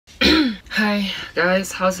Hi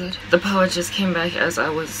guys, how's it? The power just came back as I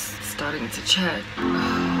was starting to chat.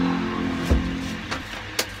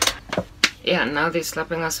 Yeah, now they're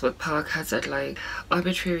slapping us with power cuts at like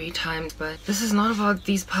arbitrary times, but this is not about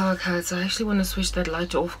these power cuts. I actually want to switch that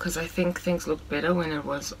light off because I think things look better when it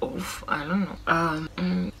was off. I don't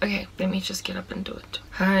know. Okay, let me just get up and do it.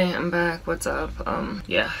 Hi, I'm back. What's up?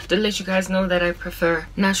 Yeah, did let you guys know that I prefer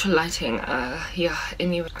natural lighting. Yeah,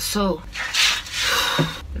 anyway. So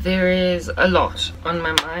there is a lot on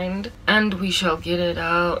my mind and we shall get it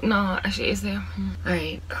out. No, actually, is there?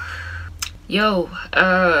 Alright. Yo,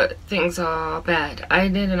 things are bad. I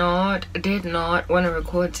did not want to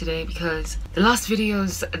record today because the last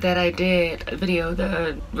videos that I did,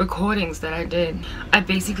 the recordings that I did, I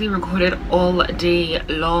basically recorded all day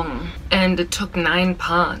long and it took 9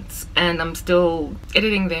 parts and I'm still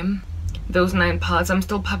editing them. Those 9 parts, I'm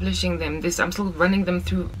still publishing them. I'm still running them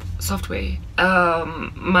through software,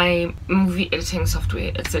 my movie editing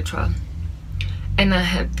software, etc. And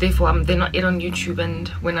therefore they're not yet on YouTube, and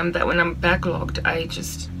when I'm backlogged,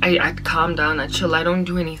 I calm down, I chill, I don't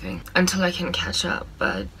do anything until I can catch up.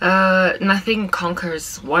 But nothing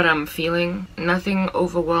conquers what I'm feeling, nothing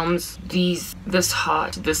overwhelms this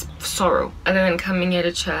heart, this sorrow, other than coming here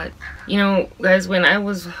to chat. You know guys, when I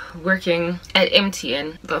was working at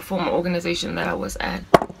MTN, the former organization that I was at,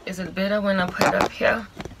 is it better when I put it up here?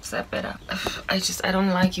 Is that better? I don't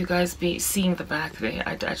like you guys seeing the back there.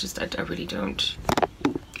 I really don't.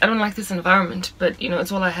 I don't like this environment, but you know,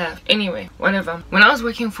 it's all I have. Anyway, whatever. When I was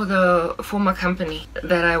working for the former company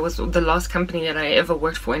the last company that I ever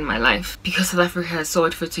worked for in my life, because South Africa has saw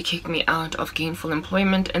it fit to kick me out of gainful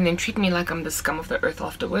employment and then treat me like I'm the scum of the earth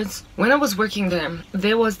afterwards. When I was working there,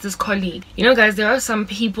 there was this colleague. You know guys, there are some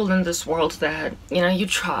people in this world that, you know, you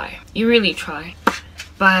try. You really try.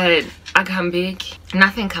 But I come big,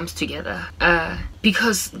 nothing comes together.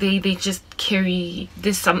 Because they just carry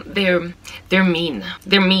this, they're mean,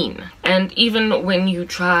 and even when you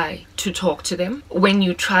try to talk to them, when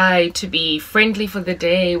you try to be friendly for the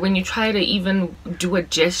day, when you try to even do a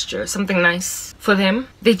gesture, something nice for them,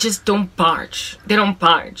 they just don't barge. They don't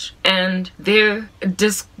barge, and their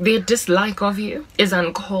dislike of you is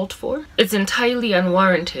uncalled for. It's entirely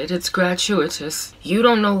unwarranted. It's gratuitous. You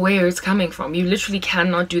don't know where it's coming from. You literally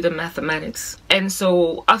cannot do the mathematics. And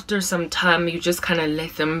so after some time, you just kind of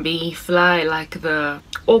let them be, fly like the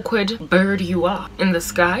awkward bird you are in the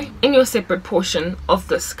sky, in your separate portion of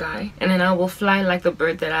the sky, and then I will fly like the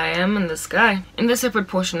bird that I am in the sky, in the separate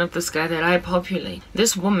portion of the sky that I populate.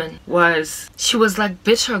 This woman she was like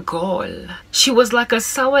bitter gall. She was like a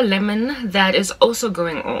sour lemon that is also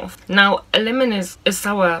going off. Now a lemon is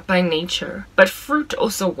sour by nature, but fruit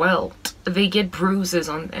also wilt. They get bruises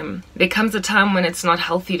on them. There comes a time when it's not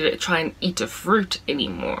healthy to try and eat a fruit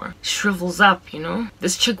anymore. Shrivels up, you know.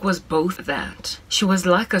 This chick was both that. She was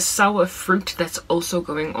like a sour fruit that's also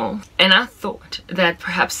going off. And I thought that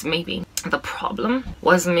perhaps maybe the problem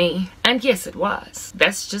was me. And yes, it was.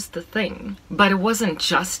 That's just the thing. But it wasn't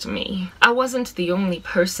just me. I wasn't the only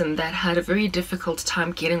person that had a very difficult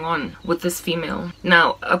time getting on with this female.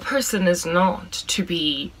 Now, a person is not to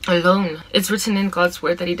be alone. It's written in God's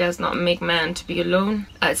word that he does not make man to be alone.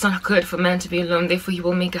 It's not good for man to be alone. Therefore, he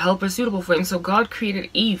will make a helper suitable for him. So God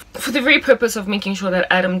created Eve for the very purpose of making sure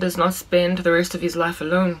that Adam does not spend the rest of his life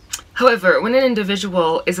alone. However, when an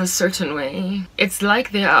individual is a certain way, it's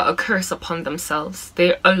like they are a curse upon themselves.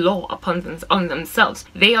 They're a law on themselves.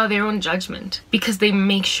 They are their own judgment because they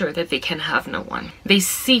make sure that they can have no one. They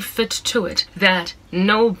see fit to it that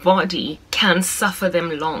nobody can suffer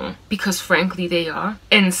them long because frankly they are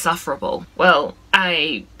insufferable. Well,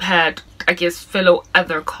 I had, I guess, fellow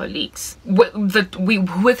other colleagues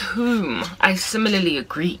with whom I similarly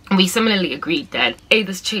agreed. We similarly agreed that, hey,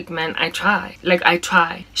 this chick, man, I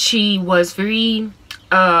try. She was very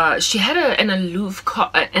she had an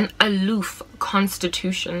aloof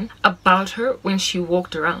constitution about her when she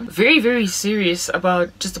walked around. Very serious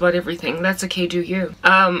about just about everything. That's okay, do you.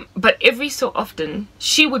 But every so often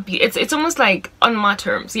she would be, it's almost like on my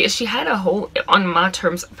terms. Yeah, she had a whole on my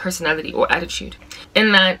terms personality or attitude,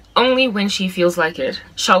 in that only when she feels like it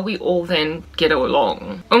shall we all then get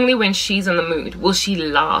along. Only when she's in the mood will she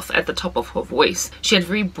laugh at the top of her voice. She had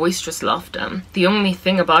very boisterous laughter. The only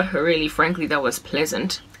thing about her really, frankly, that was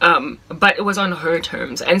pleasant. But it was on her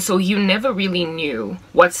terms, and so you never really knew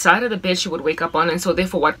what side of the bed she would wake up on, and so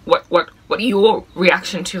therefore what your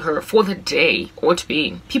reaction to her for the day ought to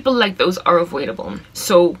be. People like those are avoidable.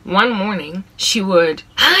 So one morning she would,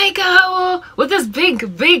 hi girl, with this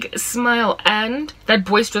big smile and that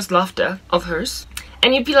boisterous laughter of hers,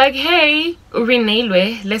 and you'd be like, hey,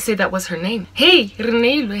 Renelwe, let's say that was her name. Hey,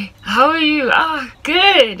 Renelwe, how are you? Ah,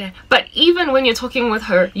 good. But even when you're talking with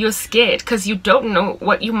her, you're scared because you don't know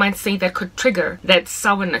what you might say that could trigger that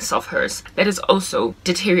sourness of hers that is also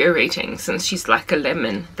deteriorating, since she's like a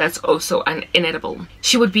lemon that's also inedible.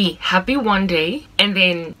 She would be happy one day and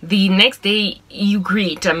then the next day you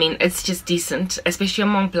greet. I mean, it's just decent, especially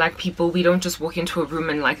among black people. We don't just walk into a room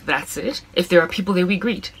and like that's it. If there are people there, we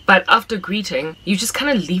greet. But after greeting, you just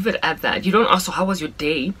kind of leave it at that. You don't ask, so how was your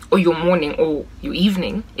day or your morning or your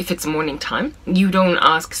evening if it's morning time. You don't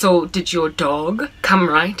ask, so did your dog come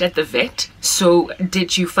right at the vet? So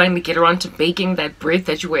did you finally get around to baking that bread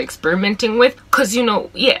that you were experimenting with? Because, you know,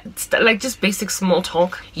 yeah, it's like just basic small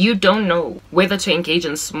talk. You don't know whether to engage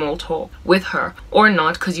in small talk with her or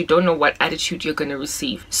not because you don't know what attitude you're going to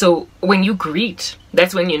receive. So when you greet,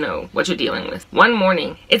 that's when you know what you're dealing with. One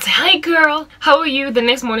morning, it's hi girl, how are you? The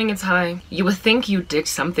next morning it's hi. You would think you did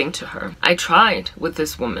something to her. I tried with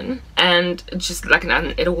this woman and just like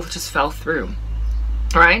it all just fell through.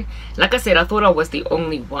 Right? Like I said, I thought I was the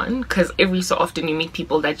only one because every so often you meet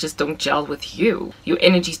people that just don't gel with you. Your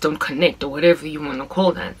energies don't connect or whatever you want to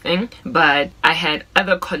call that thing. But I had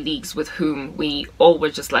other colleagues with whom we all were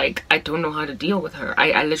just like, I don't know how to deal with her.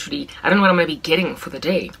 I literally, I don't know what I'm going to be getting for the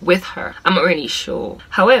day with her. I'm already sure.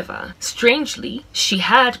 However, strangely, she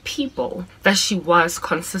had people that she was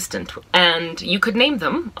consistent with. And you could name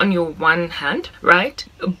them on your one hand, right?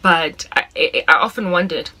 But I often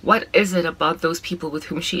wondered, what is it about those people with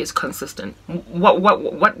whom she is consistent?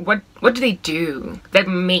 What do they do that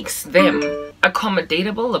makes them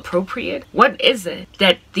accommodatable, appropriate? What is it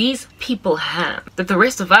that these people have that the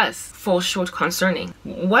rest of us fall short concerning?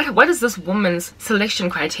 What is this woman's selection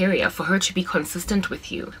criteria for her to be consistent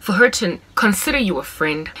with you, for her to consider you a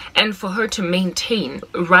friend, and for her to maintain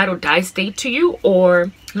ride or die state to you,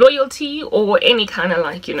 or loyalty, or any kind of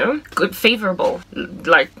like, you know, good favorable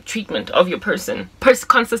like treatment of your person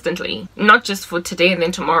consistently, not just for today and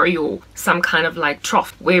then tomorrow you're some kind of like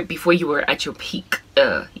trough where before you were at your peak.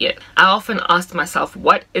 Yeah, I often asked myself,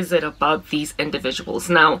 what is it about these individuals?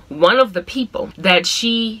 Now, one of the people that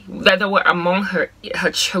were among her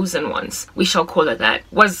chosen ones, we shall call it that,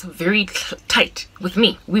 was very tight with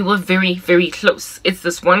me. We were very, very close. It's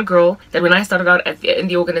this one girl that when I started out in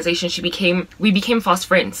the organization, we became fast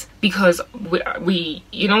friends because we,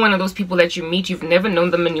 you know, one of those people that you meet, you've never known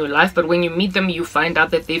them in your life, but when you meet them, you find out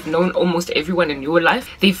that they've known almost everyone in your life.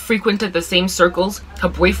 They've frequented the same circles. Her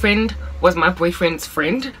boyfriend was my boyfriend's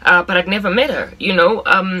friend, but I'd never met her, you know,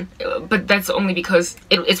 but that's only because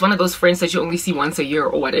it's one of those friends that you only see once a year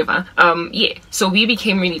or whatever. Yeah, so we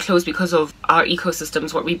became really close because of our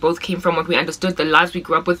ecosystems, what we both came from, what we understood, the lives we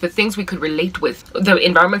grew up with, the things we could relate with, the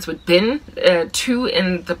environments we'd been to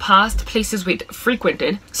in the past, places we'd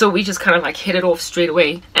frequented. So we just kind of like hit it off straight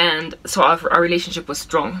away, and so our relationship was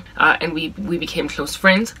strong, and we became close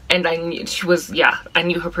friends. And I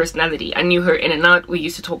knew her personality, I knew her in and out. We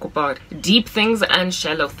used to talk about deep things and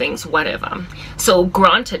shallow things, whatever. So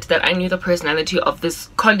granted that I knew the personality of this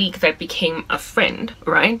colleague that became a friend,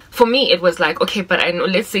 right? For me it was like, okay, but I know,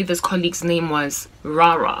 let's say this colleague's name was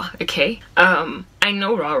Rara, okay? I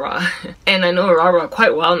know Rara, and I know Rara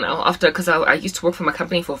quite well now because I used to work for my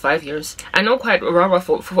company for 5 years. I know Rara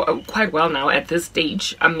for quite well now at this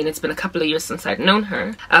stage. I mean, it's been a couple of years since I'd known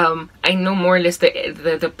her. I know more or less the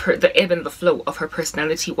ebb and the flow of her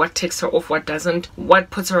personality, what takes her off, what doesn't,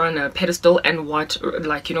 what puts her on a pedestal, and what,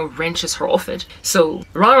 like, you know, wrenches her off it. So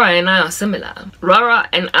Rara and I are similar. Rara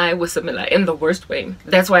and I were similar in the worst way.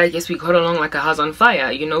 That's why I guess we got along like a house on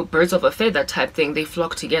fire, you know, birds of a feather type thing. They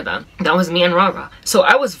flock together. That was me and Rara. So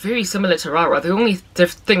I was very similar to Rara. The only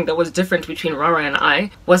thing that was different between Rara and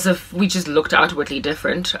I was if we just looked outwardly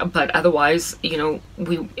different, but otherwise, you know,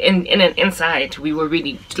 we inside we were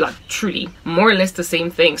really like truly more or less the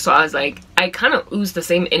same thing. So I was like, I kind of ooze the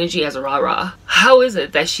same energy as Rara. How is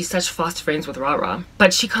it that she's such fast friends with Rara,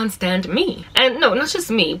 but she can't stand me? And no, not just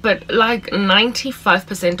me, but like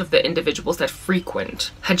 95% of the individuals that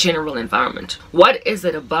frequent her general environment. What is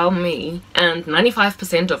it about me and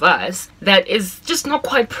 95% of us that is just not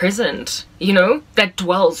quite present, you know, that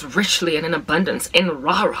dwells richly and in abundance in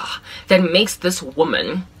Rara, that makes this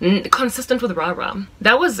woman consistent with Rara?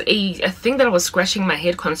 That was a thing that I was scratching my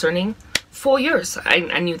head concerning. 4 years. I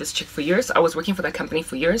knew this chick for years. I was working for that company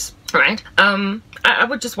for years, right? I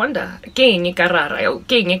would just wonder,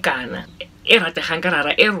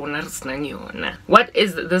 What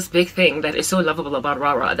is this big thing that is so lovable about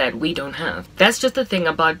Rara that we don't have? That's just the thing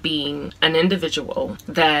about being an individual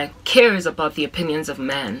that cares about the opinions of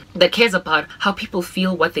man, that cares about how people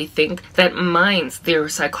feel, what they think, that minds their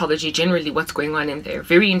psychology, generally what's going on in there.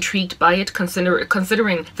 Very intrigued by it,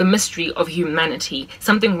 considering the mystery of humanity,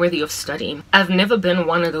 something worthy of study. I've never been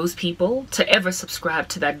one of those people to ever subscribe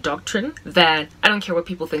to that doctrine that I don't care what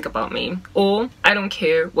people think about me, or I don't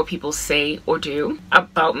care what people say or do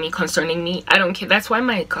about me, concerning me. I don't care. That's why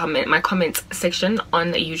my comments section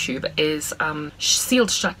on YouTube is sealed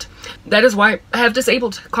shut. That is why I have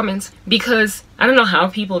disabled comments, because I don't know how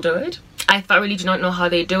people do it. I thoroughly do not know how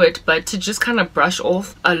they do it, but to just kind of brush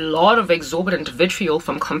off a lot of exorbitant vitriol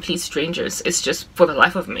from complete strangers, it's just, for the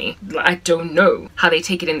life of me, I don't know how they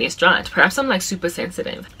take it in their stride. Perhaps I'm like super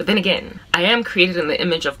sensitive, but then again, I am created in the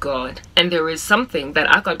image of God, and there is something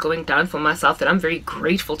that I got going down for myself that I'm very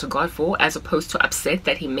grateful to God for, as opposed to upset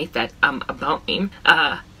that he made that about me.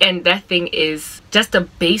 And that thing is just a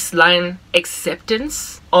baseline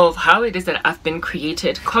acceptance of how it is that I've been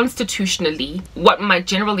created constitutionally, what my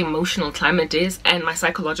general emotional climate is, and my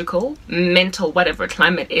psychological, mental, whatever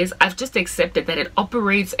climate is. I've just accepted that it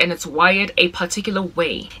operates and it's wired a particular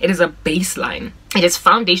way. It is a baseline. It is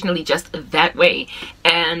foundationally just that way,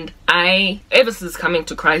 and I, ever since coming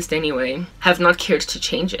to Christ anyway, have not cared to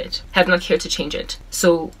change it.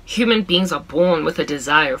 So human beings are born with a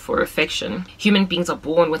desire for affection. Human beings are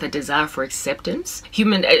born with a desire for acceptance,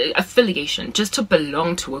 human affiliation, just to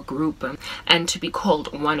belong to a group and to be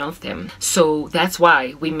called one of them. So that's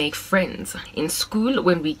why we make friends in school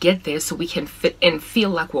when we get there, so we can fit and feel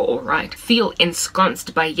like we're all right, feel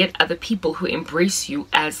ensconced by yet other people who embrace you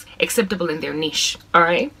as acceptable in their niche. All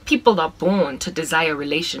right, people are born to desire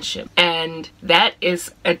relationship, and that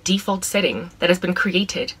is a default setting that has been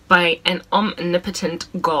created by an omnipotent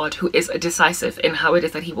God who is decisive in how it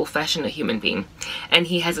is that he will fashion a human being, and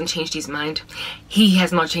he hasn't changed his mind. He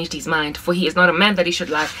has not changed his mind, for he is not a man that he should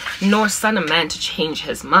lie, nor son of man to change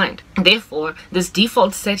his mind. Therefore, this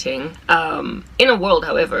default setting in a world,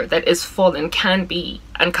 however, that is fallen, can be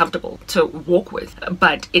uncomfortable to walk with,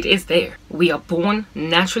 but it is there. We are born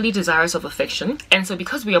naturally desirous of affection, and so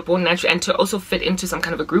because we are born naturally, and to also fit into some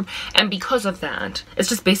kind of a group, and because of that, it's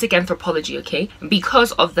just basic anthropology, okay?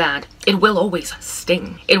 Because of that, it will always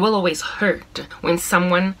sting, it will always hurt when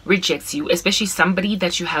someone rejects you, especially somebody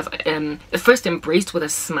that you have first embraced with a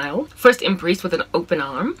smile, first embraced with an open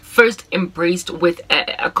arm, first embraced with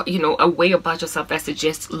a way about yourself that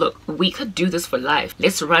suggests, look, we could do this for life,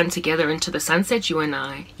 let's run together into the sunset, you and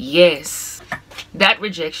I. Yes, that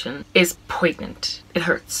rejection is poignant. It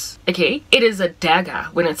hurts, okay? It is a dagger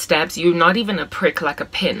when it stabs you, not even a prick like a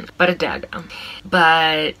pin, but a dagger.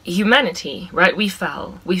 But humanity, right? We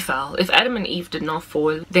fell. If Adam and Eve did not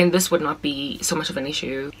fall, then this would not be so much of an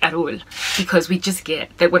issue at all, because we just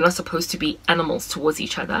get that we're not supposed to be animals towards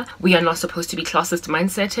each other. We are not supposed to be classist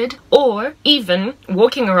mindseted, or even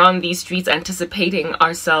walking around these streets anticipating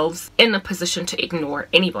ourselves in a position to ignore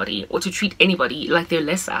anybody or to treat anybody like they're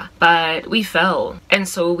lesser. But we fell, and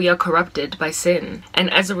so we are corrupted by sin.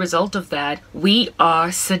 And as a result of that, we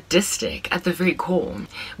are sadistic at the very core.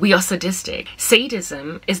 We are sadistic.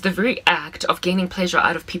 Sadism is the very act of gaining pleasure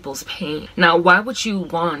out of people's pain. Now, why would you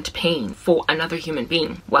want pain for another human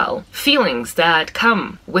being? Well, feelings that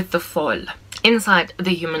come with the fall inside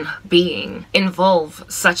the human being involve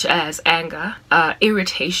such as anger,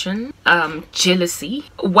 irritation, jealousy,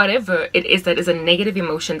 whatever it is that is a negative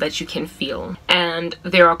emotion that you can feel. And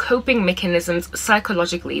there are coping mechanisms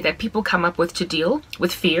psychologically that people come up with to deal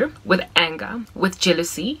with fear, with anger, with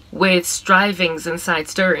jealousy, with strivings inside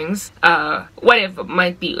stirrings, whatever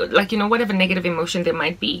might be, like, whatever negative emotion there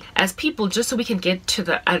might be, as people, just so we can get to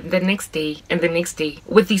the next day and the next day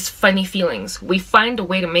with these funny feelings. We find a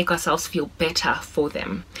way to make ourselves feel better for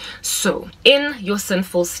them. So in your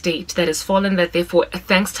sinful state that is fallen, that therefore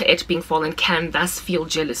thanks to it being fallen can thus feel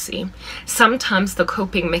jealousy, sometimes the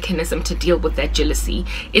coping mechanism to deal with that jealousy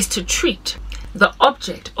is to treat the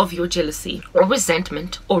object of your jealousy or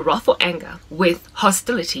resentment or wrath or anger with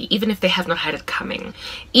hostility, even if they have not had it coming,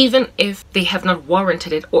 even if they have not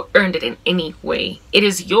warranted it or earned it in any way. It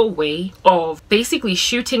is your way of basically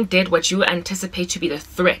shooting dead what you anticipate to be the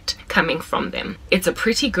threat coming from them. It's a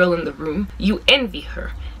pretty girl in the room, you envy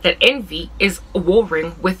her, that envy is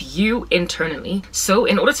warring with you internally. So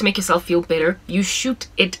in order to make yourself feel better, you shoot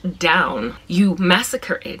it down. You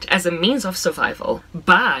massacre it as a means of survival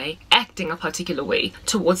by acting a particular way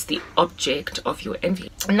towards the object of your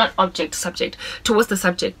envy. Not object, subject. Towards the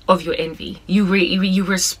subject of your envy. You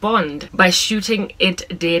respond by shooting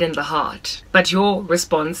it dead in the heart. But your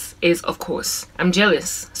response is, of course, I'm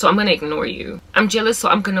jealous, so I'm gonna ignore you. I'm jealous, so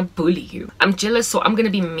I'm gonna bully you. I'm jealous, so I'm gonna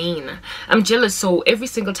be mean. I'm jealous, so every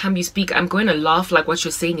single time you speak, I'm going to laugh like what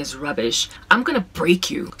you're saying is rubbish. I'm gonna break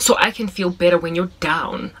you so I can feel better when you're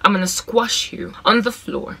down. I'm gonna squash you on the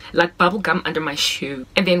floor like bubble gum under my shoe.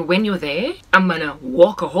 And then when you're there, I'm gonna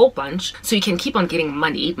walk a whole bunch so you can keep on getting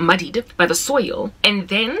muddied by the soil. And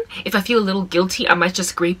then if I feel a little guilty, I might just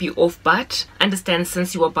scrape you off. But understand,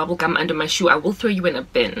 since you are bubble gum under my shoe, I will throw you in a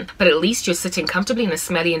bin. But at least you're sitting comfortably in a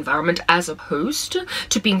smelly environment as opposed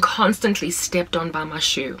to being constantly stepped on by my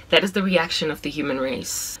shoe. That is the reaction of the human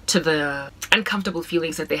race to the uncomfortable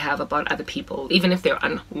feelings that they have about other people, even if they're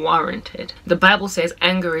unwarranted. The Bible says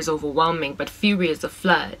anger is overwhelming, but fury is a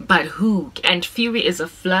flood. Fury is a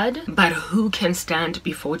flood, but who can stand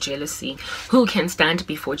before jealousy? Who can stand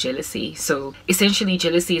before jealousy? So essentially,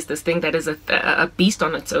 jealousy is this thing that is a beast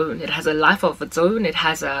on its own. It has a life of its own. It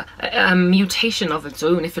has a mutation of its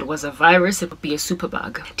own. If it was a virus, it would be a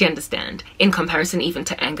superbug. Do you understand? In comparison even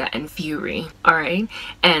to anger and fury. Alright?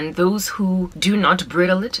 And those who do not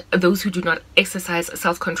bridle it, those who do not exercise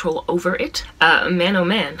self-control over it, man oh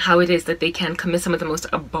man, how it is that they can commit some of the most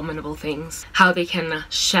abominable things. How they can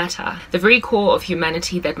shatter the very core of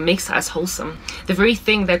humanity that makes us wholesome. The very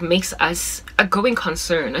thing that makes us a going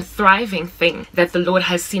concern, a thriving thing that the Lord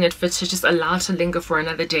has seen it fit to just allow to linger for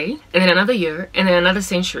another day, and then another year, and then another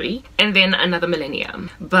century, and then another millennium.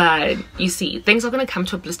 But you see, things are going to come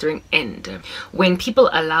to a blistering end when people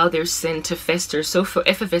allow their sin to fester so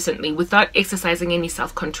effervescently without exercising any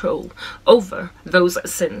self-control over those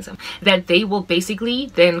sins, that they will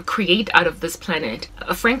basically then create out of this planet,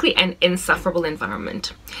 frankly, an insufferable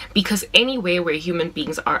environment. Because anywhere where human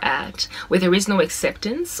beings are at, where there is no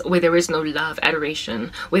acceptance, where there is no love,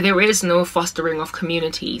 adoration, where there is no fostering of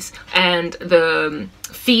communities and the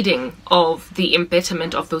feeding of the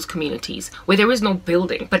embetterment of those communities, where there is no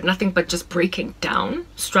building but nothing but just breaking down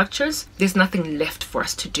structures, there's nothing left for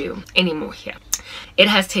us to do anymore here. It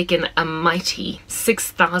has taken a mighty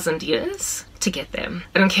 6,000 years to get them.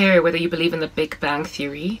 I don't care whether you believe in the Big Bang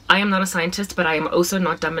Theory. I am not a scientist, but I am also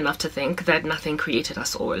not dumb enough to think that nothing created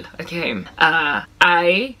us all, okay?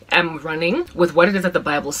 I am running with what it is that the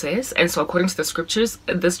Bible says, and so according to the scriptures,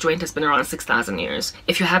 this joint has been around 6,000 years.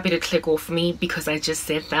 If you're happy to click off me because I just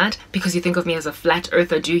said that, because you think of me as a flat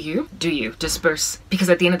earther, do you? Disperse.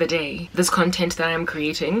 Because at the end of the day, this content that I am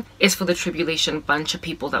creating is for the tribulation bunch of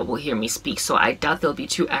people that will hear me speak, so I doubt they'll be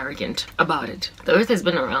too arrogant about it. The earth has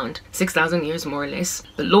been around 6,000 years more or less.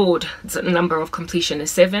 The Lord's number of completion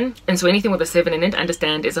is 7, and so anything with a 7 in it,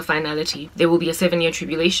 understand, is a finality. There will be a 7-year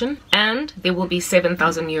tribulation, and there will be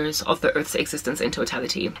 7,000 years of the earth's existence in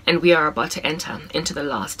totality, and we are about to enter into the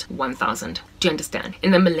last 1,000. Do you understand?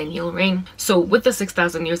 In the millennial reign. So with the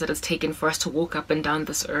 6,000 years that it's taken for us to walk up and down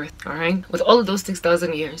this earth, all right, with all of those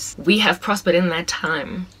 6,000 years, we have prospered in that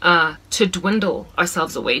time to dwindle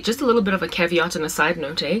ourselves away. Just a little bit of a caveat and a side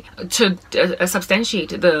note, to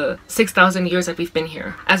substantiate the 6,000 years that we've been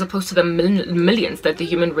here, as opposed to the millions that the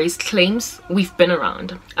human race claims we've been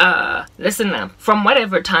around. Listen now, from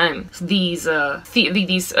whatever time these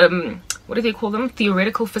what do they call them?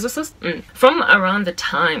 Theoretical physicists? From around the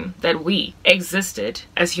time that we existed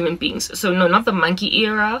as human beings. So no, not the monkey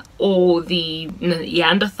era or the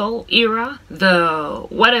Neanderthal era, the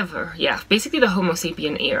whatever. Yeah, basically the Homo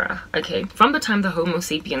sapien era, okay? From the time the Homo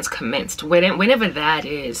sapiens commenced, whenever that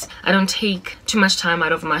is, I don't take too much time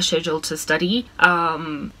out of my schedule to study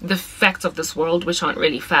the facts of this world, which aren't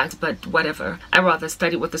really facts, but whatever. I rather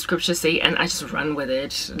study what the scriptures say and I just run with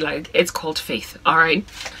it. Like, it's called faith, alright?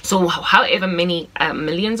 So however many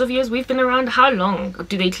millions of years we've been around, how long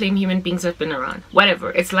do they claim human beings have been around?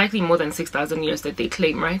 Whatever, it's likely more than 6,000 years that they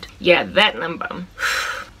claim, right? Yeah, that number.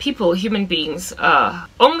 People, human beings,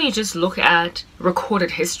 only just look at recorded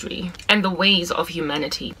history and the ways of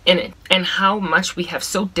humanity in it, and how much we have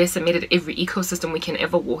so decimated every ecosystem we can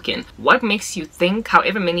ever walk in. What makes you think,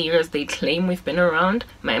 however many years they claim we've been around?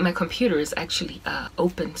 My computer is actually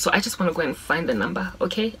open, so I just want to go and find the number.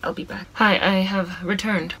 Okay, I'll be back. Hi, I have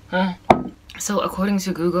returned. So according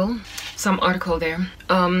to Google, some article there,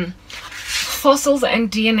 fossils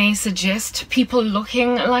and DNA suggest people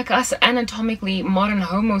looking like us, anatomically modern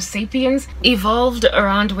Homo sapiens, evolved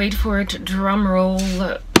around, wait for it, drum roll,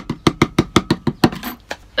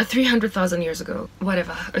 300,000 years ago,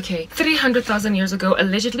 whatever, okay, 300,000 years ago,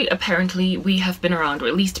 allegedly, apparently, we have been around, or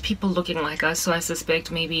at least people looking like us, so I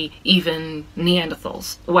suspect maybe even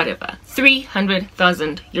Neanderthals, whatever.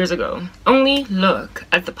 300,000 years ago. Only look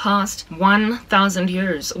at the past 1,000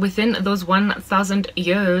 years. Within those 1,000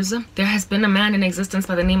 years, there has been a man in existence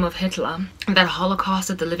by the name of Hitler that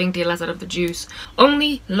holocausted the living daylights out of the Jews.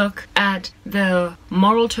 Only look at the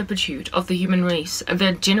moral turpitude of the human race,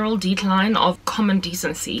 the general decline of common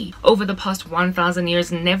decency over the past 1,000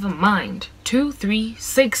 years, never mind 2, 3,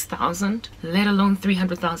 6,000, let alone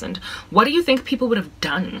 300,000. What do you think people would have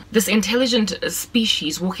done, this intelligent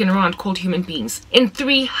species walking around called human beings, in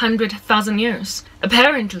 300,000 years?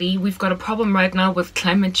 Apparently, we've got a problem right now with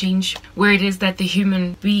climate change, where it is that the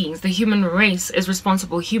human beings, the human race is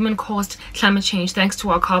responsible. Human-caused climate change, thanks to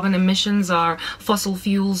our carbon emissions, our fossil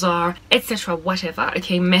fuels, our etc. whatever.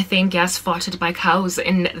 Okay, methane gas farted by cows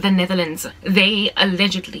in the Netherlands. They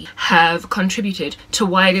allegedly have contributed to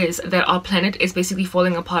why it is that our planet is basically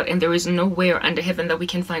falling apart and there is nowhere under heaven that we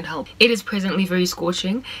can find help. It is presently very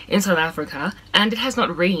scorching in South Africa, and it has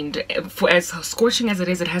not rained. For as scorching as it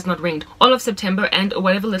is, it has not rained all of September, and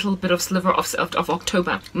whatever little bit of sliver of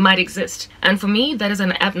October might exist. And for me, that is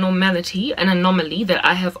an abnormality, an anomaly that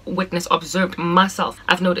I have witnessed, observed myself.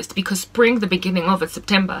 I've noticed, because spring, the beginning of it,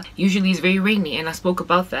 September, usually is very rainy, and I spoke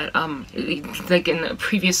about that like in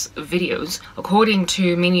previous videos. According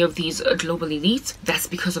to many of these global elites, that's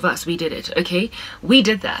because of us. We did it, okay? We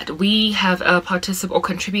did that. We have participated or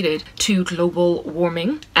contributed to global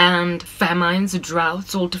warming and famines,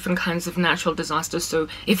 droughts, all different kinds of natural disasters. So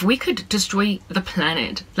if we could destroy the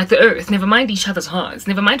planet, like the earth, never mind each other's hearts,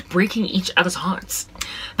 never mind breaking each other's hearts,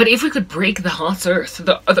 but if we could break the heart's earth,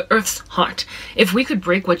 the earth's heart, if we could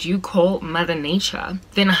break what you call Mother Nature,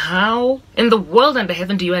 then how in the world under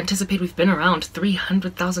heaven do you anticipate we've been around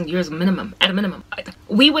 300,000 years minimum, at a minimum?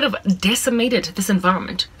 We would have decimated this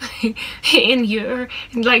environment in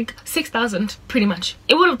like 6,000, pretty much.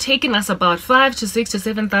 It would have taken us about 5 to 6 to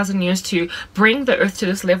 7,000 years to bring the earth to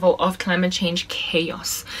this level of climate change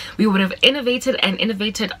chaos. We would have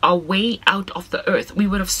innovated our way out of the earth. We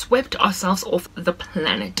would have swept ourselves off the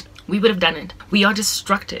planet. We would have done it. We are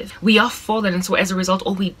destructive. We are fallen, and so as a result,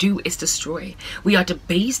 all we do is destroy. We are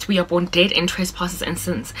debased. We are born dead in trespasses and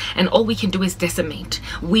sins, and all we can do is decimate.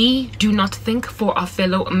 We do not think for our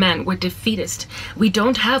fellow man. We're defeatist. We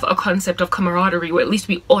don't have a concept of camaraderie, or at least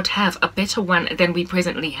we ought to have a better one than we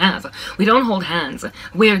presently have. We don't hold hands.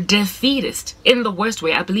 We're defeatist in the worst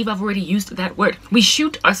way. I believe I've already used that word. We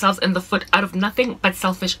shoot ourselves in the foot out of nothing but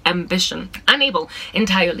selfish ambition, unable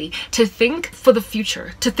entirely to think for the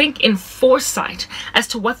future, to think in foresight as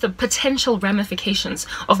to what the potential ramifications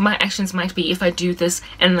of my actions might be if I do this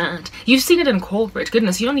and that. You've seen it in corporate.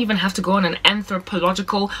 Goodness, you don't even have to go on an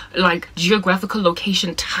anthropological, like, geographical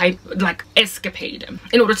location type, like, escapade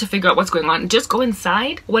in order to figure out what's going on. Just go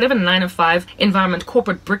inside whatever 9 to 5 environment,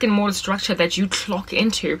 corporate brick and mortar structure that you clock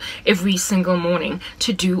into every single morning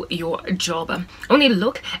to do your job. Only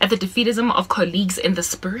look at the defeatism of colleagues in the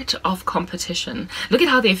spirit of competition. Look at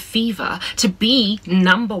how their fever to be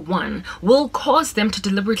number one will cause them to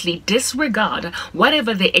deliberately disregard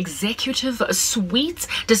whatever the executive suite's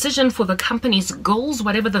decision for the company's goals,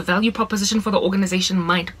 whatever the value proposition for the organization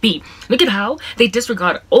might be. Look at how they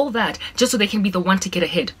disregard all that just so they can be the one to get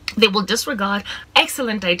ahead. They will disregard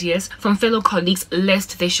excellent ideas from fellow colleagues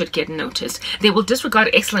lest they should get noticed. They will disregard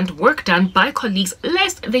excellent work done by colleagues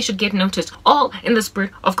lest they should get noticed, all in the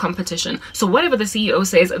spirit of competition. So whatever the CEO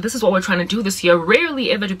says, this is what we're trying to do this year,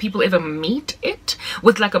 rarely ever do people ever meet it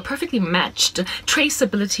with like a perfectly matched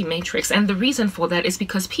traceability matrix. And the reason for that is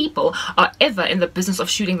because people are ever in the business of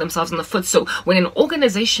shooting themselves in the foot. So when an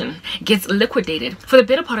organization gets liquidated, for the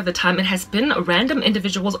better part of the time, it has been random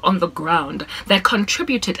individuals on the ground that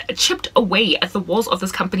contributed, chipped away at the walls of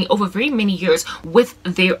this company over very many years with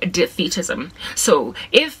their defeatism. So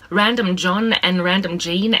if random John and random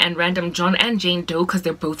Jane and random John and Jane Doe, because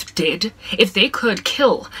they're both dead, if they could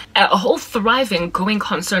kill a whole thriving going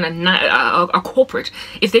concern, a corporate,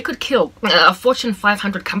 if they could kill a Fortune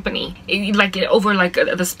 500 company like over like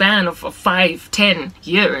the span of 5-10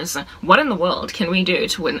 years, what in the world can we do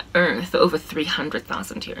to an earth over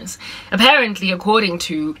 300,000 years? Apparently, according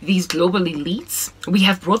to these global elites, we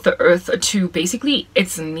have brought the earth to basically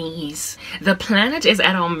its knees. The planet is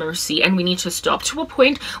at our mercy, and we need to stop to a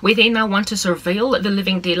point where they now want to surveil the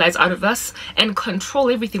living daylights out of us and control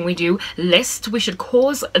everything we do, lest we should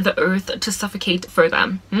cause the earth to suffocate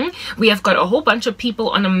further. We have got a whole bunch of people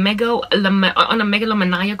on a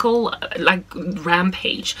megalomaniacal like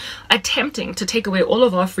rampage, attempting to take away all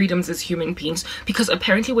of our freedoms as human beings, because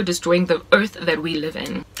apparently we're destroying the earth that we live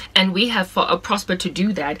in, and we have prospered to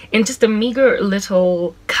do that in just a meager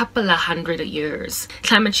little couple of hundred years.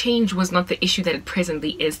 Climate change was not the issue that it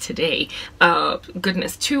presently is today.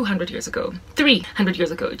 Goodness, 200 years ago, 300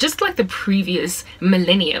 years ago, just like the previous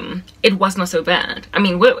millennium, it was not so bad. I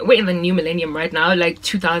mean, we're in the new millennium right now. Like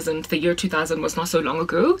 2000, the year 2000 was not so long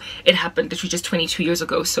ago. It happened literally just 22 years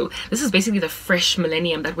ago. So this is basically the fresh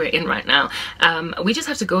millennium that we're in right now. We just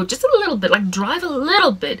have to go just a little bit, like drive a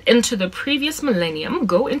little bit into the previous millennium,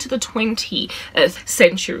 go into the 20th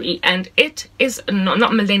century, and it is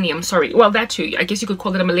not millennium, sorry, well, that too, I guess you could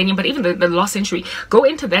call it a millennium, but even the last century, go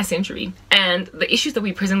into that century, and the issues that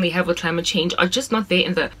we presently have with climate change are just not there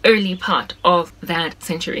in the early part of that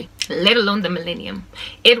century, let alone the millennium.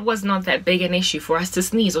 It was not that big an issue for us to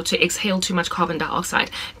sneeze or to exhale too much carbon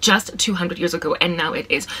dioxide just 200 years ago, and now it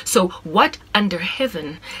is. So what under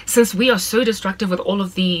heaven, since we are so destructive with all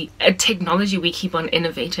of the technology we keep on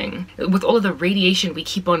innovating, with all of the radiation we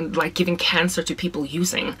keep on like giving cancer to people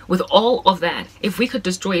using, with all of that, if we could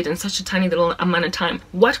destroy it in such a tiny little amount of time,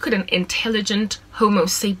 what could an intelligent Homo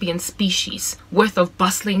sapien species worth of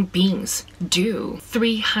bustling beings do?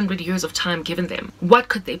 300 years of time given them. What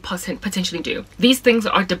could they potentially do? These things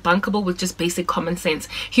are debunkable with just basic common sense.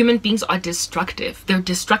 Human beings are destructive. They're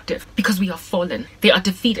destructive because we are fallen. They are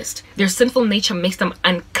defeatist. Their sinful nature makes them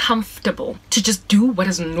uncomfortable to just do what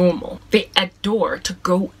is normal. They adore to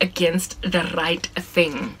go against the right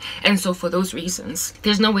thing. And so for those reasons,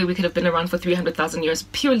 there's no way we could have been around for 300,000 years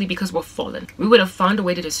purely because we're fallen. We would have found a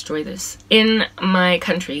way to destroy this. In my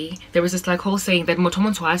country, there was this like whole saying that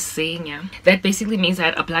Motomontua saying, yeah, that basically means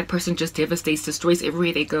that a black person just devastates, destroys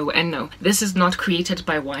everywhere they go. And no, this is not created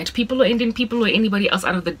by white people or Indian people or anybody else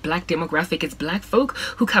out of the black demographic. It's black folk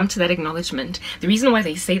who come to that acknowledgement. The reason why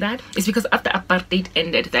they say that is because after apartheid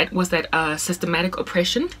ended, that was that systematic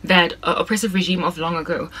oppression, that oppressive regime of long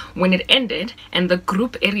ago. When it ended, and the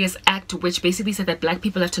Group Areas Act, which basically said that black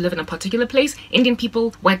people have to live in a particular place, Indian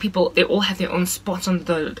people, white people, they all have their own spots in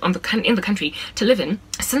the country to live in.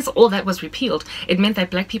 Since all that was repealed, it meant that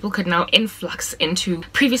black people could now influx into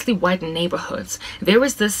previously white neighborhoods. There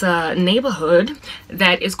was this neighborhood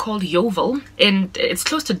that is called Yeoville, and it's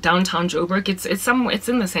close to downtown Joburg. It's somewhere, it's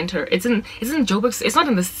in the center. It's in Joburg. It's not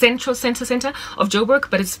in the center of Joburg,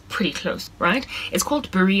 but it's pretty close, right? It's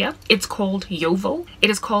called Berea. It's called Yeoville. It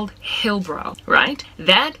is called Hillbrow, right?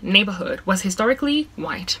 That neighborhood was historically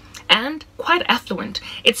white and quite affluent.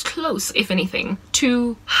 It's close, if anything,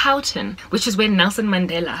 to Houghton, which is where Nelson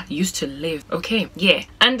Mandela used to live. Okay, yeah,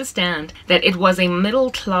 understand that it was a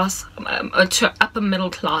middle class to upper middle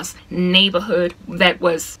class neighborhood that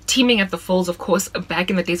was teeming at the falls, of course, back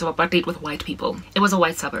in the days of apartheid with white people. It was a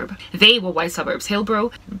white suburb. They were white suburbs.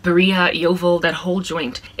 Hillbrow, Berea, Yeoville, that whole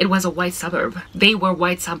joint, it was a white suburb. They were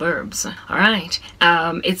white suburbs. All right.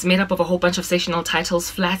 It's made up of a whole bunch of sectional titles,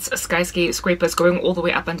 flats, skyscrapers going all the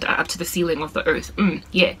way up and up to the ceiling of the earth.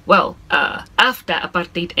 Yeah, well, after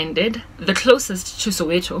apartheid ended, the closest to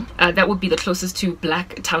Soweto, that would be the closest to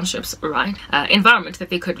black townships, right, environment that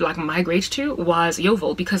they could like migrate to was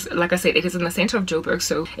Yeoville, because like I said, it is in the center of Joburg.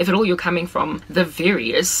 So if at all you're coming from the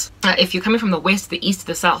various, if you're coming from the west, the east,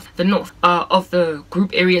 the south, the north of the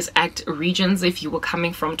Group Areas Act regions, if you were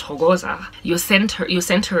coming from Thokoza, your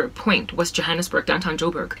center point was Johannesburg, downtown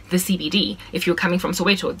Joburg, the CBD. If you were coming from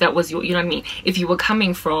Soweto, that was your, you know what I mean? If you were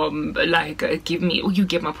coming from like you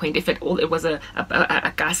get my point, if at all it was a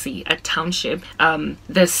kasi, a township,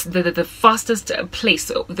 the fastest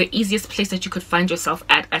place, the easiest place that you could find yourself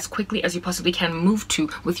at as quickly as you possibly can move to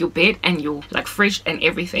with your bed and your like fridge and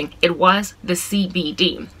everything, it was the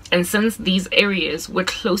CBD. And since these areas were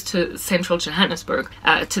close to central Johannesburg,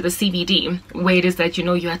 to the CBD, where it is that, you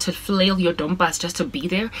know, you had to flail your dompas just to be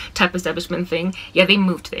there type establishment thing, yeah, they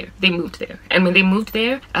moved there. And when they moved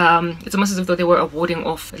there, it's almost as if though they were awarding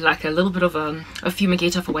off like a little bit of a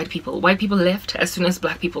fumigator for white people. White people left as soon as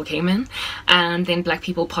black people came in, and then black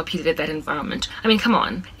people populated that environment. I mean, come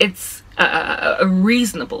on, it's a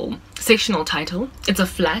reasonable sectional title. It's a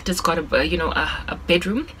flat. It's got a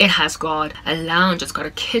bedroom. It has got a lounge. It's got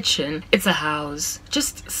a kitchen. It's a house.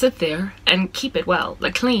 Just sit there and keep it well,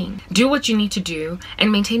 like clean. Do what you need to do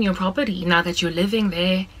and maintain your property now that you're living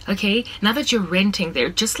there. Okay, now that you're renting there,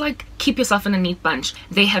 just like keep yourself in a neat bunch.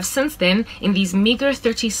 They have since then, in these meager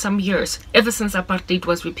 30-some years, ever since apartheid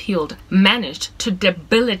was repealed, managed to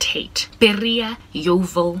debilitate Berea,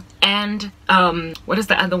 Yeoville, and what is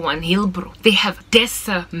the other one? Hillbrow. They have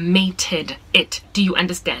decimated decimated it. Do you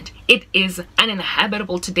understand? It is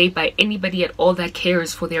uninhabitable today by anybody at all that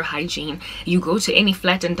cares for their hygiene. You go to any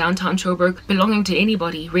flat in downtown Joburg belonging to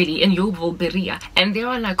anybody really in Yeovil, Berea, and there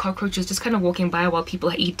are like cockroaches just kind of walking by while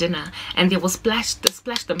people eat dinner, and they will splash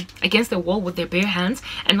them against the wall with their bare hands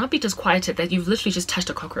and not be disquieted that you've literally just touched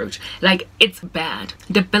a cockroach. Like, it's bad,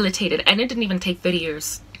 debilitated, and it didn't even take 30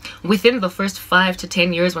 years. Within the first 5 to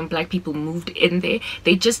 10 years when black people moved in there,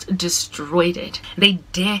 they just destroyed it. They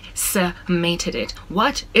decimated it.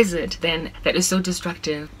 What is it then that is so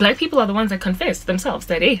destructive? Black people are the ones that confess themselves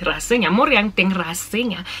that litter.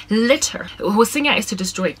 Husinga is to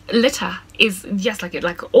destroy. Litter is just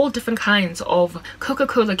like all different kinds of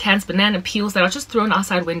Coca-Cola cans, banana peels that are just thrown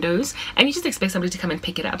outside windows, and you just expect somebody to come and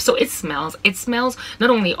pick it up. So it smells not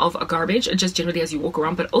only of a garbage just generally as you walk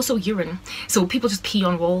around, but also urine. So people just pee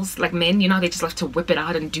on walls like men, you know, they just love to whip it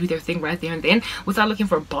out and do their thing right there and then without looking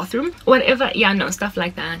for a bathroom, whatever. Yeah, no, stuff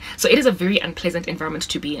like that. So it is a very unpleasant environment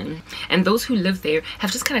to be in, and those who live there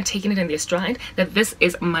have just kind of taken it in their stride that this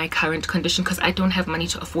is my current condition because I don't have money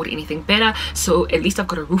to afford anything better, so at least I've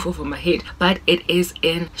got a roof over my head. But it is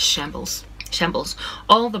in shambles.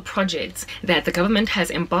 All the projects that the government has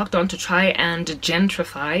embarked on to try and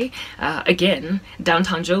gentrify again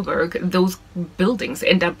downtown Joburg, those buildings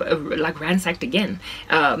end up like ransacked again.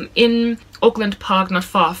 In Auckland Park, not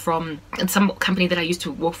far from some company that I used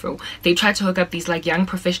to work for, they tried to hook up these like young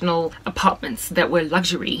professional apartments that were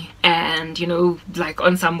luxury, and you know, like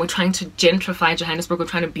on some, we're trying to gentrify Johannesburg, we're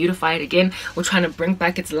trying to beautify it again, we're trying to bring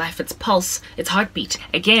back its life, its pulse, its heartbeat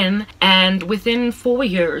again. And within 4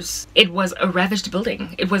 years it was a ravaged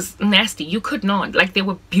building. It was nasty. You could not, like, they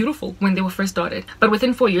were beautiful when they were first started, but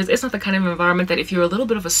within 4 years it's not the kind of environment that if you're a little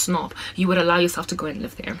bit of a snob you would allow yourself to go and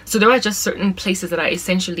live there. So there are just certain places that are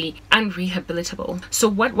essentially unrehabilitable. So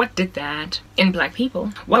what did that in black people?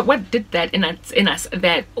 What did that in us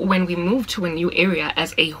that when we move to a new area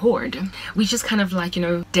as a horde, we just kind of like, you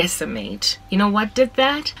know, decimate? You know what did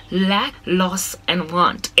that? Lack, loss, and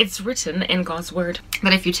want. It's written in God's word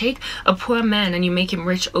that if you take a poor man and you make him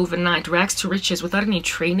rich overnight, rags to riches, without any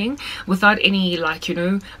training, without any, like, you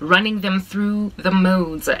know, running them through the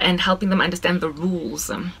modes and helping them understand the rules,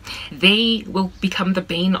 they will become the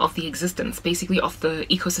bane of the existence, basically, of the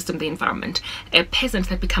ecosystem, the environment. A peasant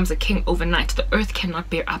that becomes a king overnight, the earth cannot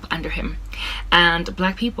bear up under him. And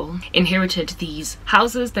black people inherited these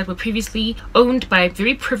houses that were previously owned by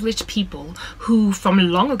very privileged people who from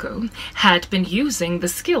long ago had been using the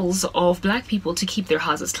skills of black people to keep their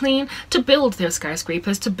houses clean, to build their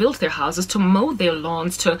skyscrapers, to build their houses, to mow their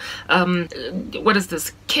lawns, to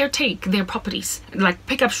caretake their properties, like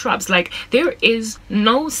pick up shrubs. Like, there is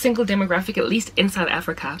no single demographic, at least in South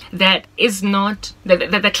Africa, that is not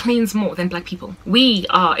that cleans more than black people. We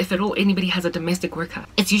are, if at all anybody has a domestic worker,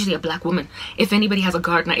 it's usually a black woman. If anybody has a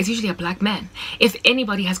gardener, it's usually a black man. If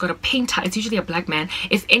anybody has got a painter, it's usually a black man.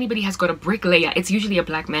 If anybody has got a bricklayer, it's usually a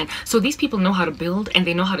black man. So these people know how to build, and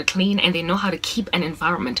they know how to clean, and they know how to keep an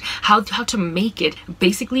environment, how to make it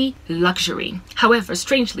basically luxury. However,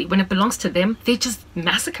 strangely, when it belongs to them, they just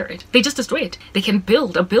massacre it. They just destroy it. They can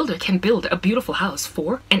build, a builder can build a beautiful house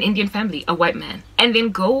for an Indian family, a white man, and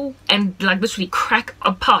then go and like literally crack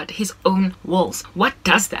apart his own walls. What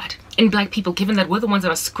does that in black people, given that we're the ones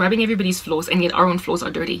that are scrubbing everybody's floors and yet our own floors are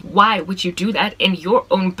dirty? Why would you do that in your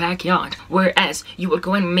own backyard, whereas you would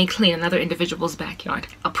go and make clean another individual's backyard?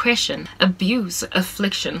 Oppression, abuse,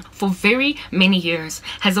 affliction for very many years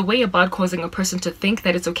has a way about causing a person to think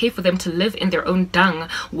that it's okay for them to live in their own dung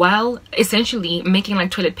while essentially making like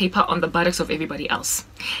toilet paper on the buttocks of everybody else.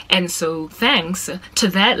 And so thanks to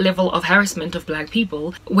that level of harassment of black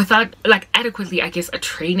people, without like adequately, I guess,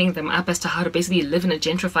 training them up as to how to basically live in a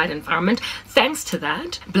gentrified environment, thanks to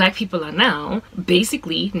that, black people are now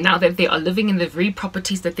basically, now that they are living in the very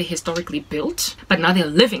properties that they historically built, but now they're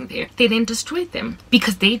living there, they then destroyed them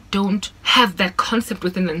because they don't have that concept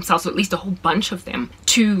within themselves, or at least a whole bunch of them,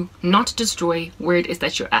 to not destroy where it is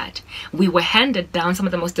that you're at. We were handed down some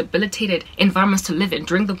of the most debilitated environments to live in.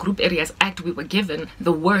 During the Group Areas Act, we were given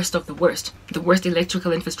the worst of the worst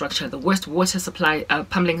electrical infrastructure, the worst water supply,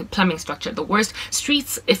 plumbing structure, the worst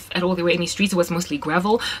streets, if at all there were any streets. It was mostly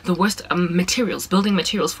gravel. The worst materials, building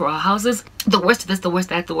materials for our houses, the worst this, the worst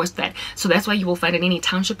that, the worst that. So that's why you will find in any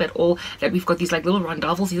township at all that we've got these like little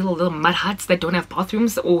rondavels, these little mud huts that don't have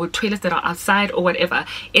bathrooms, or toilets that are outside or whatever.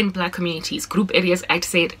 In black communities, Group Areas Act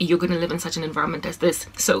said you're going to live in such an environment as this.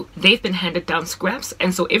 So they've been handed down scraps,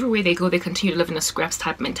 and so everywhere they go they continue to live in a scraps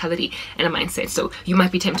type mentality and a mindset. So you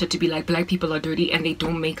might be tempted to be like, black people are dirty and they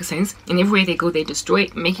don't make sense, and everywhere they go they destroy,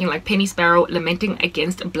 making like Penny Sparrow lamenting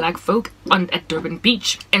against black folk at Durban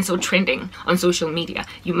Beach, and so trending on social media.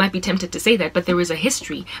 You might be tempted to say that, but there is a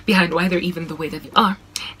history behind why they're even the way that they are.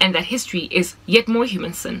 And that history is yet more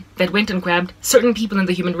human sin that went and grabbed certain people in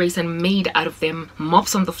the human race and made out of them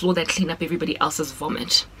mops on the floor that clean up everybody else's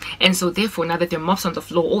vomit. And so therefore, now that they're mops on the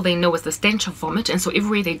floor, all they know is the stench of vomit, and so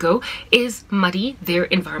everywhere they go is muddy their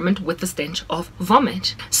environment with the stench of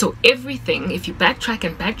vomit. So everything, if you backtrack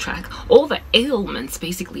and backtrack, all the ailments,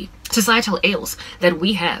 basically societal ails that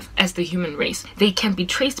we have as the human race, they can be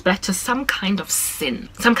traced back to some kind of sin,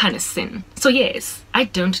 some kind of sin. So yes, I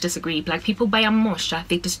don't disagree. Black people by Amosha,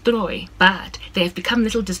 they destroy, but they have become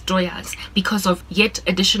little destroyers because of yet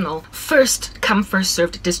additional first come first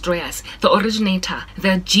served destroyers, the originator,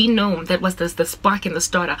 the genome that was the spark and the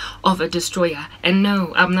starter of a destroyer. And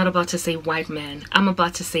no, I'm not about to say white man, I'm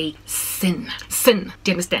about to say sin. Do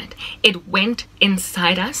you understand? It went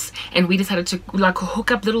inside us and we decided to like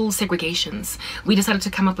hook up little segregations. We decided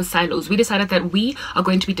to come up with silos. We decided that we are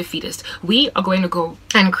going to be defeatist. We are going to go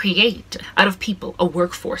and create out of people a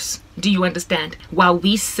workforce. Do you understand? While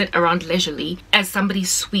we sit around leisurely as somebody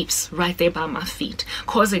sweeps right there by my feet,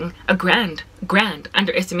 causing a grand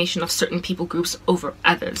underestimation of certain people groups over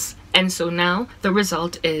others. And so now the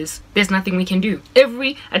result is there's nothing we can do.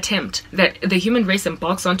 Every attempt that the human race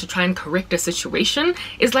embarks on to try and correct a situation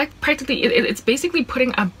is like practically, it's basically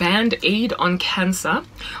putting a band-aid on cancer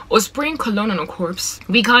or spraying cologne on a corpse.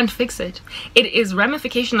 We can't fix it. It is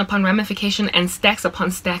ramification upon ramification and stacks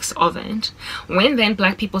upon stacks of it. When then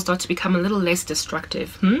black people start to become a little less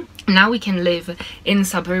destructive, now we can live in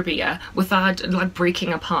suburbia without like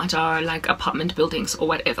breaking apart our like apartment buildings or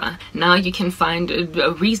whatever. Now you can find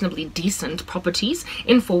reasonably decent properties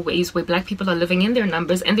in 4 ways where black people are living in their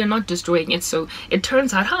numbers and they're not destroying it. So it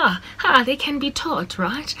turns out, they can be taught,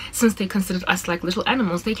 right? Since they considered us like little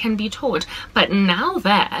animals, they can be taught. But now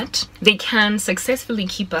that they can successfully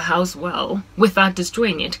keep a house well without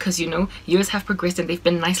destroying it, because you know, years have progressed and they've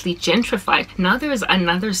been nicely gentrified, now there is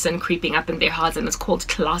another sin creeping up in their hearts, and it's called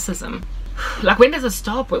classism. Like, when does it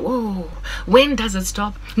stop? Whoa, when does it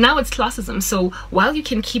stop? Now it's classism. So while you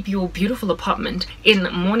can keep your beautiful apartment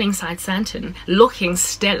in Morningside Sandton looking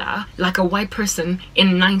stellar like a white person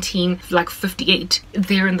in 1958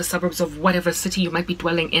 there in the suburbs of whatever city you might be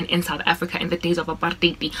dwelling in South Africa in the days of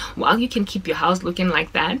apartheid, while you can keep your house looking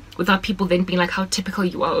like that without people then being like how typical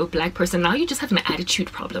you are, a black person, now you just have an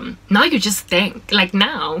attitude problem. Now you just think like,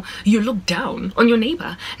 now you look down on your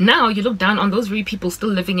neighbor. Now you look down on those very people still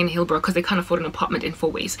living in Hillbrow because they can't afford an apartment in 4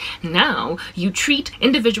 ways. Now you treat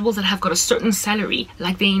individuals that have got a certain salary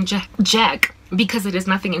like they ain't jack, because it is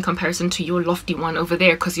nothing in comparison to your lofty one over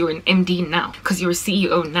there, because you're an MD now, because you're a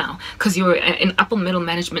CEO now, because you're in upper middle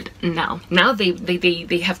management now. Now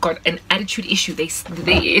they have got an attitude issue.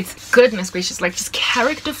 It's goodness gracious, like just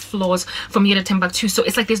character flaws from here to Timbuktu. So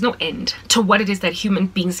it's like there's no end to what it is that human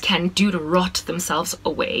beings can do to rot themselves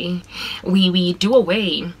away. We do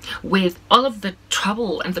away with all of the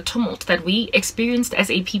trouble and the tumult that we experienced as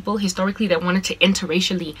a people historically that wanted to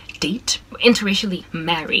interracially date, interracially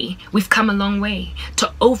marry. We've come a long way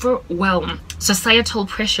to overwhelm societal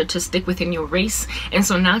pressure to stick within your race. And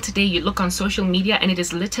so now today you look on social media and it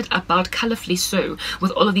is littered about, colorfully so,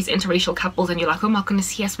 with all of these interracial couples, and you're like, oh my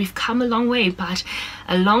goodness, yes, we've come a long way. But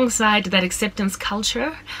alongside that acceptance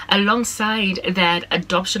culture, alongside that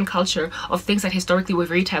adoption culture of things that historically were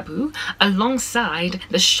very taboo, alongside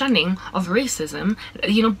the shunning of racism,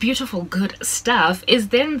 you know, beautiful good stuff, is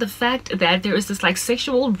then the fact that there is this like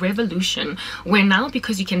sexual revolution where now,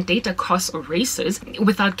 because you can date across races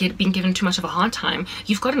without being given too much of a hard time,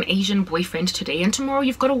 you've got an Asian boyfriend today and tomorrow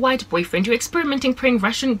you've got a white boyfriend. You're experimenting, playing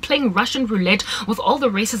Russian roulette with all the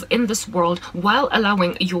races in this world, while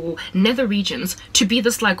allowing your nether regions to be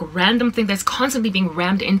this like random thing that's constantly being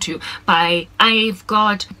rammed into by, I've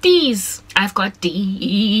got these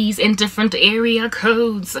in different area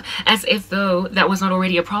codes, as if though that was not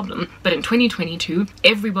already a problem. But in 2022,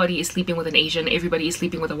 everybody is sleeping with an Asian, everybody is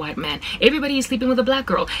sleeping with a white man, everybody is sleeping with a black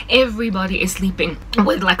girl, everybody is sleeping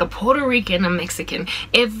with like a Puerto Rican, a Mexican.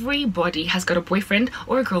 Everybody has got a boyfriend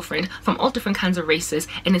or a girlfriend from all different kinds of races,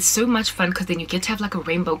 and it's so much fun because then you get to have like a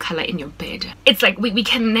rainbow color in your bed. It's like we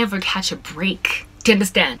can never catch a break. Do you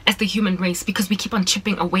understand? As the human race, because we keep on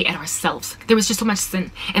chipping away at ourselves. There is just so much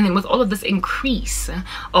sin. And then with all of this increase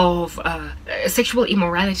of sexual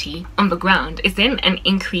immorality on the ground, is then an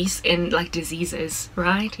increase in like diseases,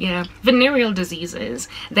 right? Yeah, venereal diseases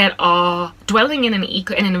that are dwelling in an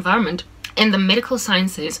environment in the medical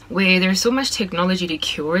sciences where there's so much technology to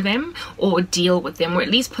cure them or deal with them, or at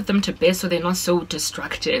least put them to bed so they're not so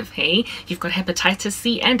destructive. Hey, you've got hepatitis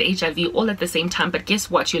C and HIV all at the same time, but guess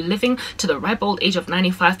what? You're living to the ripe old age of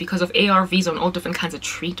 95 because of ARVs on all different kinds of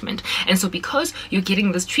treatment. And so because you're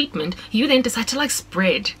getting this treatment, you then decide to like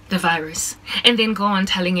spread the virus and then go on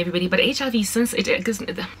telling everybody. But HIV, since it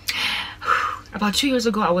about 2 years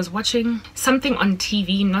ago, I was watching something on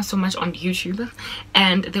TV, not so much on YouTube,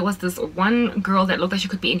 and there was this one girl that looked like she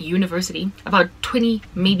could be in university, about 20,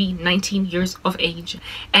 maybe 19 years of age,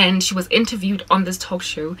 and she was interviewed on this talk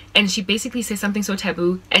show, and she basically said something so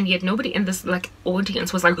taboo, and yet nobody in this like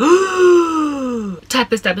audience was like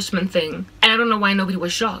type establishment thing. And I don't know why nobody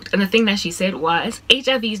was shocked. And the thing that she said was,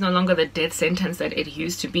 HIV is no longer the death sentence that it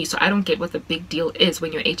used to be, so I don't get what the big deal is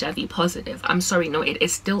when you're HIV positive. I'm sorry, no, it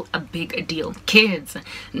is still a big deal. Kids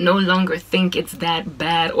no longer think it's that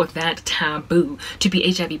bad or that taboo to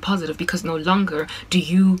be HIV positive, because no longer do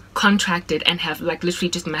you contract it and have like literally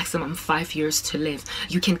just maximum 5 years to live.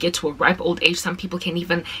 You can get to a ripe old age. Some people can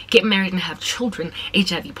even get married and have children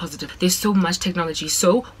HIV positive. There's so much technology.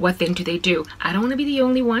 So what then do they do? I don't want to be the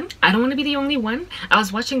only one. I don't want to be the only one. I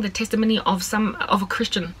was watching the testimony of a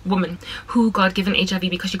Christian woman who got given HIV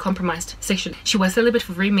because she compromised sexually. She was celibate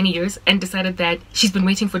for very many years and decided that she's been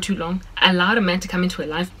waiting for too long, allowed a man to come into her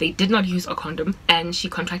life. They did not use a condom and she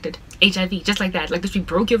contracted HIV just like that. Like this, we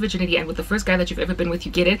broke your virginity, and with the first guy that you've ever been with,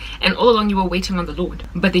 you get it, and all along you were waiting on the Lord,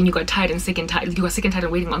 but then you got tired and sick and tired. You got sick and tired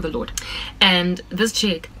and waiting on the Lord. And this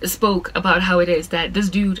chick spoke about how it is that this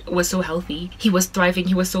dude was so healthy, he was thriving,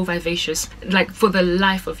 he was so vivacious, like for the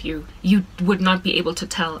life of you would not be able to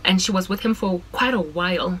tell. And she was with him for quite a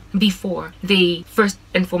while before they first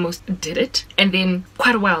and foremost did it, and then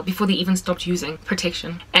quite a while before they even stopped using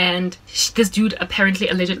protection. And this dude apparently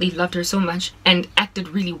allegedly loved her so much and acted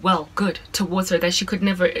really good towards her that she could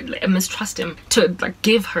never mistrust him to like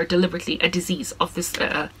give her deliberately a disease of this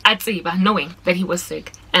knowing that he was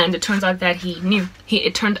sick. And it turns out that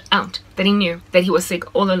it turned out that he knew that he was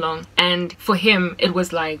sick all along. And for him, it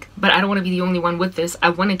was like, but I don't want to be the only one with this. I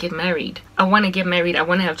want to get married. I want to get married. I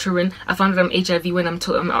want to have children. I found out I'm HIV when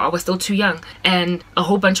I was still too young. And a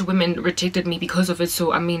whole bunch of women rejected me because of it.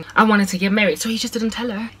 So, I mean, I wanted to get married. So he just didn't tell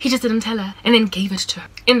her. He just didn't tell her. And then gave it to her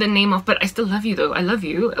in the name of, but I still love you though. I love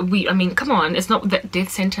you. I mean, come on. It's not the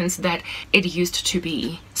death sentence that it used to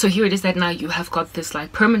be. So here it is that now you have got this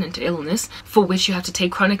like permanent illness for which you have to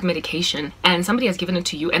take chronic medication, and somebody has given it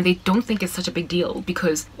to you and they don't think it's such a big deal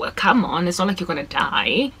because, well, come on, it's not like you're gonna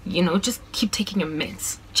die, you know, just keep taking your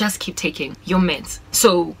meds. Just keep taking your meds.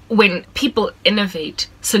 So when people innovate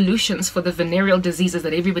solutions for the venereal diseases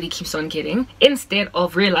that everybody keeps on getting, instead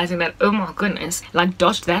of realizing that, oh my goodness, like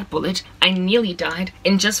dodged that bullet, I nearly died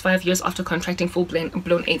in just 5 years after contracting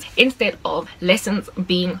full-blown AIDS, instead of lessons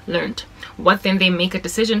being learned, what then they make a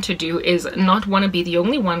decision to do is not want to be the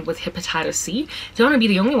only one with hepatitis C, don't want to be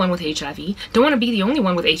the only one with HIV, don't want to be the only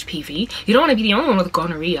one with HPV, you don't want to be the only one with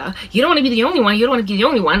gonorrhea, you don't want to be the only one, you don't want to be the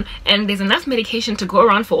only one, and there's enough medication to go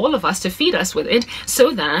around for all of us to feed us with it,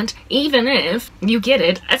 so that even if you get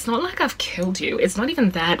it, it's not like I've killed you. It's not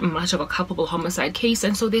even that much of a culpable homicide case,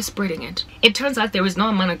 and so they're spreading it. It turns out there is no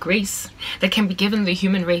amount of grace that can be given the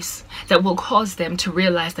human race that will cause them to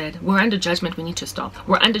realize that we're under judgment, we need to stop.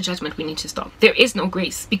 We're under judgment, we need to stop. There is no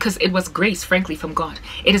grace, because it was grace, frankly, from God.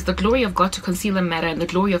 It is the glory of God to conceal a matter and the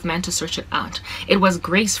glory of man to search it out. It was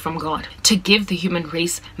grace from God to give the human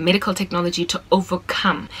race medical technology to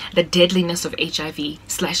overcome the deadliness of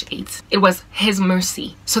HIV/AIDS. It was his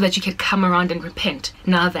mercy so that you could come around and repent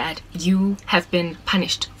now that you have been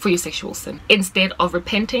punished for your sexual sin. Instead of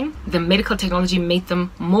repenting, the medical technology made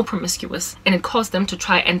them more promiscuous, and it caused them to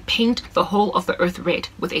try and paint the whole of the earth red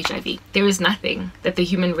with HIV. There is nothing that the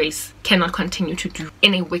human race cannot continue to do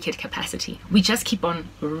in a wicked capacity. We just keep on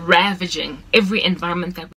ravaging every environment that